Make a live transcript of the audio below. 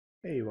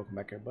Hey, welcome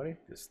back everybody.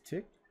 This is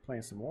Tick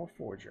playing some more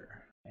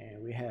Forager.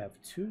 And we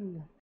have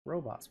two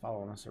robots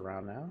following us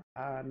around now.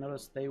 I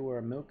noticed they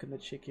were milking the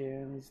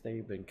chickens,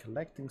 they've been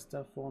collecting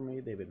stuff for me,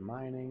 they've been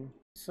mining.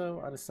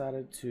 So I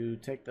decided to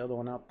take the other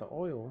one out the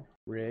oil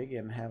rig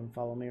and have them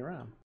follow me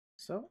around.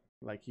 So,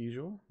 like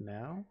usual,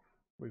 now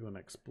we're going to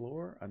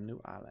explore a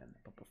new island.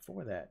 But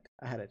before that,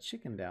 I had a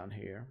chicken down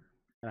here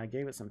and I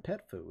gave it some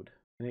pet food.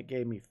 And it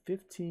gave me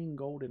 15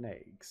 golden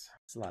eggs.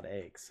 It's a lot of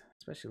eggs,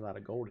 especially a lot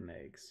of golden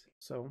eggs.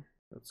 So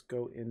let's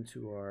go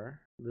into our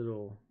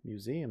little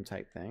museum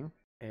type thing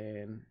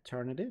and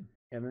turn it in.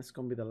 And that's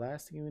going to be the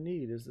last thing we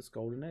need is this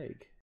golden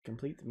egg.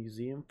 Complete the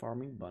museum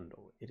farming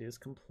bundle. It is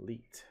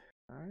complete.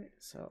 All right,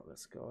 so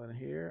let's go in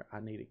here.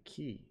 I need a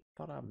key. I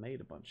thought I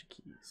made a bunch of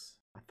keys.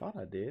 I thought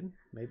I did.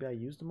 Maybe I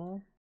used them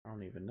all. I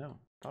don't even know.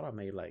 I thought I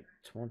made like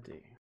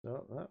 20.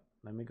 So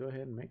let me go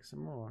ahead and make some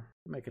more.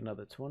 Make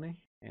another 20.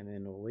 And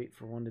then we'll wait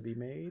for one to be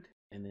made,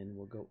 and then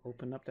we'll go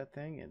open up that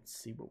thing and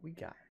see what we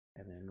got.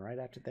 And then right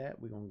after that,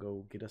 we're gonna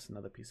go get us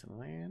another piece of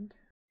land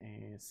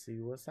and see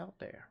what's out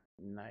there.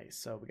 Nice.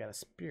 So we got a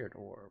spirit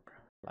orb.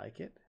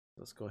 Like it.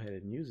 Let's go ahead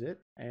and use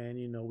it. And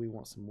you know we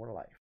want some more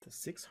life. The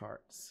 6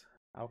 hearts.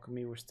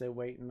 Alchemy, we're still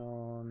waiting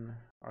on.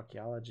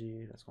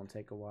 Archaeology, that's gonna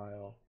take a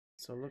while.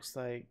 So it looks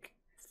like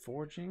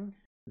forging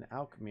and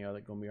alchemy are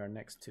gonna be our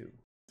next two.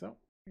 So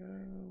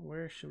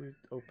where should we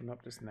open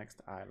up this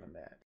next island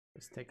at?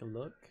 Let's take a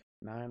look.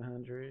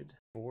 900,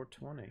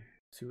 420,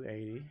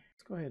 280.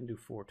 Let's go ahead and do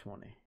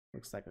 420.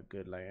 Looks like a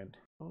good land.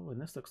 Oh,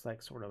 and this looks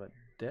like sort of a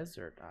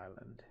desert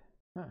island.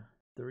 Huh.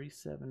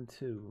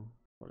 372.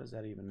 What does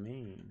that even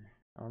mean?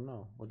 I don't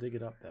know. We'll dig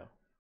it up though.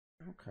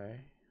 Okay.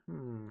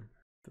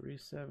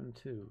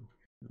 372.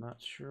 Not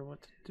sure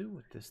what to do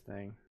with this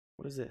thing.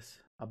 What is this?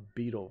 A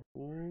beetle.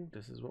 Ooh,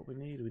 this is what we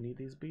need. We need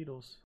these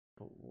beetles.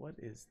 But what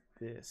is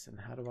this and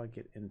how do I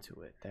get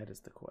into it? That is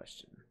the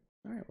question.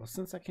 Alright, well,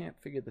 since I can't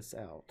figure this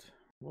out,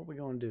 what we're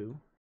going to do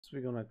is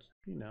we're going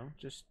to,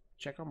 just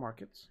check our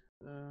markets.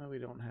 We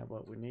don't have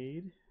what we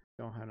need.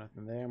 Don't have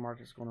nothing there.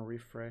 Market's going to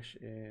refresh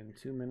in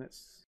 2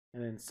 minutes.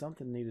 And then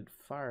something needed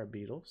fire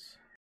beetles.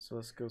 So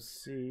let's go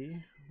see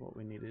what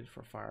we needed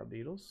for fire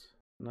beetles.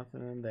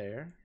 Nothing in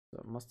there. So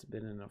it must have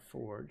been in a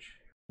forge.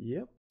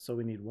 Yep. So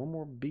we need one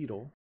more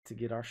beetle to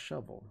get our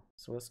shovel.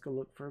 So let's go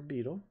look for a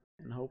beetle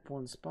and hope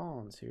one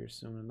spawns here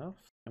soon enough.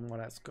 And while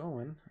that's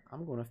going,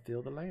 I'm going to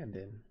fill the land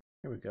in.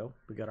 Here we go.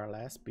 We got our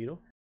last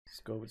beetle. Let's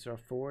go over to our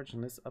forge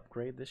and let's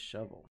upgrade this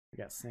shovel.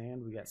 We got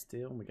sand, we got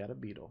steel, and we got a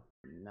beetle.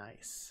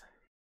 Nice.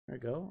 There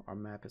we go. Our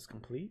map is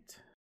complete.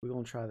 We're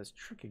going to try this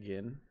trick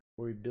again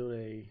where we build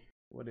a,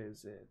 what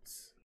is it?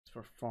 It's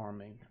for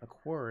farming. A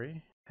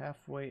quarry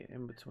halfway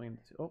in between.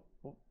 Oh,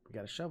 we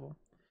got a shovel.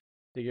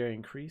 Dig area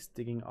increase.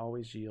 Digging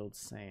always yields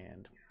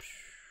sand.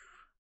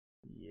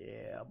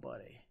 Yeah,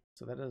 buddy.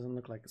 So that doesn't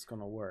look like it's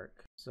going to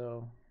work.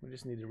 So we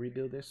just need to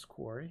rebuild this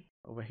quarry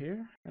over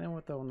here. And then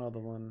we'll throw another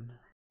one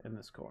in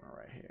this corner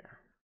right here.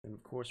 And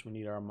of course we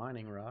need our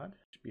mining rod. It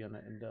should be on the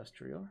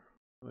industrial.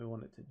 We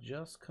want it to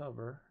just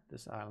cover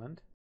this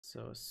island.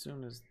 So as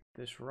soon as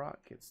this rock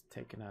gets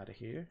taken out of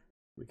here,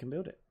 we can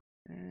build it.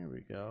 There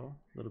we go.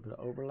 A little bit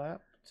of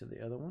overlap to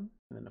the other one.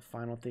 And then the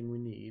final thing we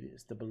need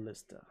is the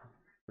ballista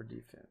for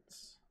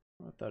defense.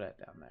 I'll throw that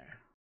down there.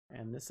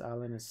 And this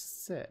island is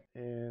set.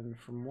 And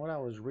from what I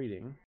was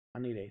reading, I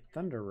need a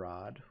thunder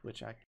rod,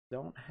 which I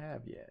don't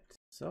have yet.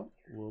 So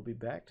we'll be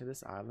back to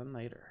this island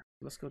later.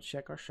 Let's go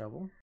check our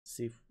shovel.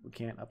 See if we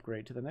can't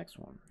upgrade to the next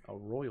one. A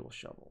royal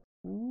shovel.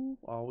 Ooh,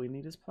 all we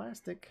need is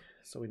plastic.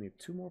 So we need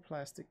 2 more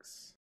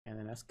plastics. And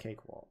then that's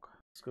cakewalk.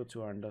 Let's go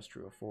to our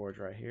industrial forge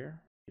right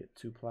here. Get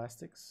 2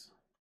 plastics.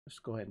 Let's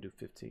go ahead and do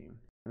 15.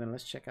 And then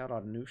let's check out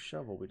our new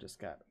shovel we just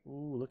got.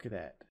 Ooh, look at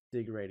that.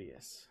 Dig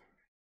radius.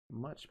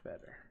 Much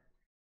better.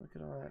 Look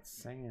at all that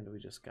sand we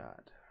just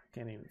got.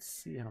 Can't even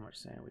see how much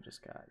sand we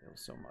just got. It was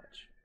so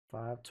much.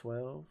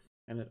 512,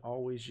 and it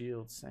always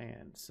yields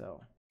sand.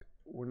 So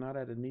we're not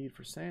at a need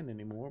for sand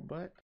anymore,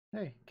 but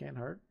hey, can't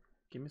hurt.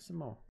 Give me some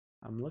more.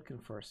 I'm looking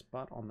for a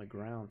spot on the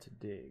ground to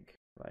dig,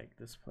 like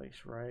this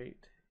place right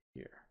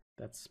here.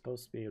 That's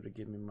supposed to be able to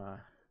give me my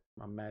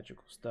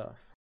magical stuff,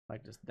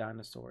 like this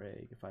dinosaur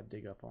egg if I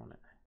dig up on it.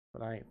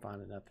 But I ain't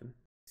finding nothing.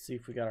 See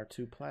if we got our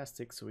 2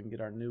 plastics so we can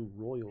get our new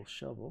royal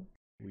shovel.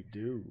 We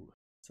do.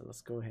 So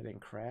let's go ahead and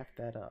craft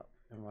that up.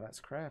 And while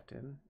that's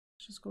crafting,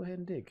 let's just go ahead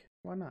and dig.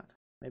 Why not?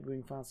 Maybe we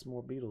can find some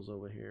more beetles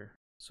over here.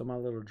 So my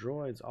little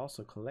droids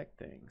also collect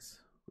things,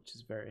 which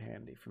is very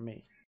handy for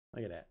me.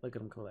 Look at that. Look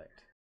at them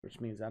collect. Which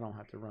means I don't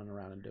have to run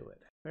around and do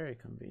it. Very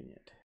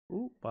convenient.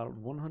 Ooh,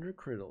 bottled 100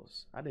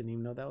 crittles. I didn't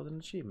even know that was an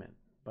achievement,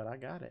 but I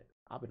got it.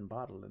 I've been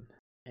bottling.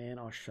 And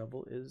our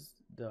shovel is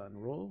done.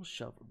 Royal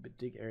shovel.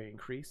 Dig area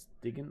increase.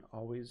 Digging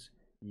always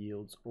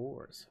yields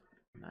ores.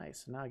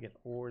 Nice. Now I get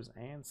ores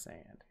and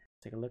sand.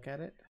 Take a look at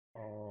it.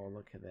 Oh,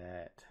 look at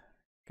that.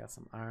 Got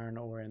some iron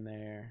ore in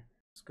there.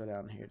 Let's go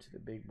down here to the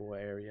big boy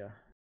area.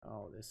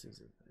 Oh, this is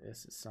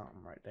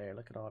something right there.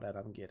 Look at all that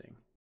I'm getting.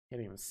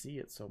 Can't even see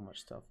it, so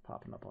much stuff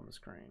popping up on the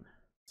screen.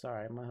 It's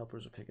alright, my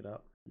helpers will pick it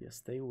up. Yes,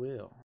 they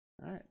will.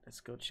 Alright, let's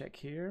go check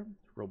here.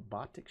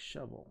 Robotic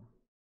shovel.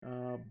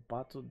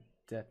 Bottled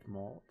death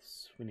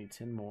malts. We need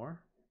 10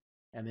 more.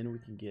 And then we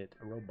can get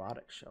a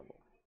robotic shovel.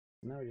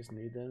 Now we just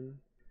need them.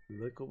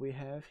 Look what we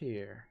have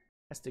here.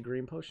 That's the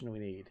green potion we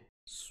need.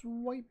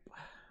 Swipe.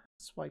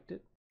 Swiped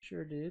it.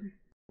 Sure did.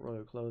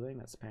 Royal clothing.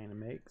 That's a pain to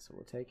make, so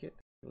we'll take it.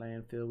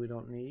 Landfill we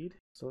don't need.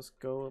 So let's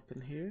go up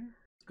in here.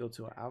 Let's go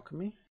to our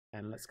alchemy.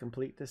 And let's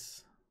complete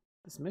this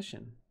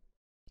mission.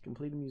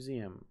 Complete a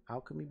museum.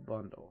 Alchemy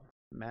bundle.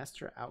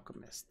 Master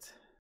alchemist.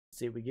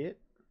 See what we get?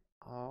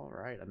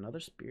 Alright,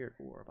 another spirit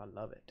orb. I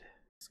love it.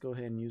 Let's go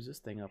ahead and use this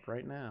thing up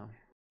right now.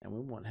 And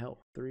we want health.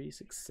 3,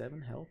 6,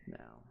 7 health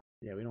now.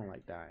 Yeah, we don't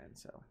like dying,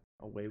 so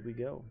away we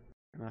go.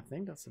 And I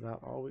think that's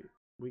about all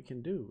we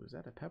can do. Is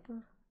that a pepper?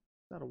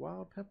 Is that a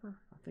wild pepper?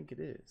 I think it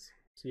is.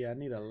 So yeah, I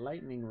need a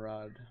lightning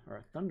rod or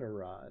a thunder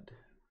rod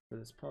for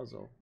this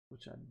puzzle,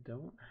 which I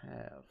don't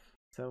have.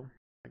 So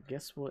I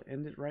guess we'll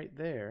end it right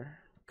there,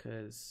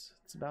 because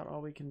it's about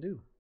all we can do.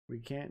 We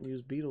can't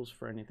use beetles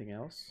for anything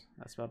else.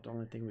 That's about the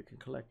only thing we can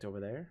collect over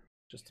there.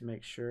 Just to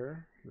make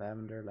sure.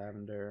 Lavender,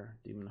 lavender,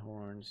 demon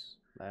horns,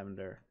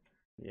 lavender.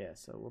 Yeah,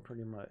 so we're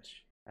pretty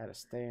much at a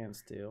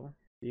standstill.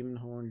 Demon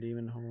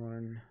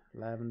horn,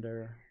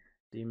 lavender,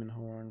 demon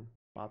horn,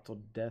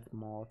 bottled death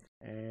moth,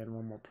 and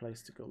one more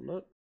place to go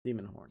look.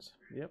 Demon horns.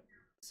 Yep.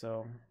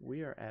 So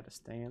we are at a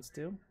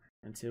standstill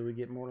until we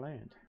get more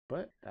land.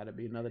 But that'll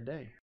be another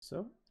day.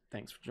 So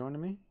thanks for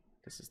joining me.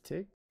 This is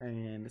Tick,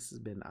 and this has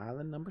been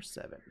island number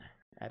 7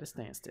 at a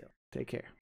standstill. Take care.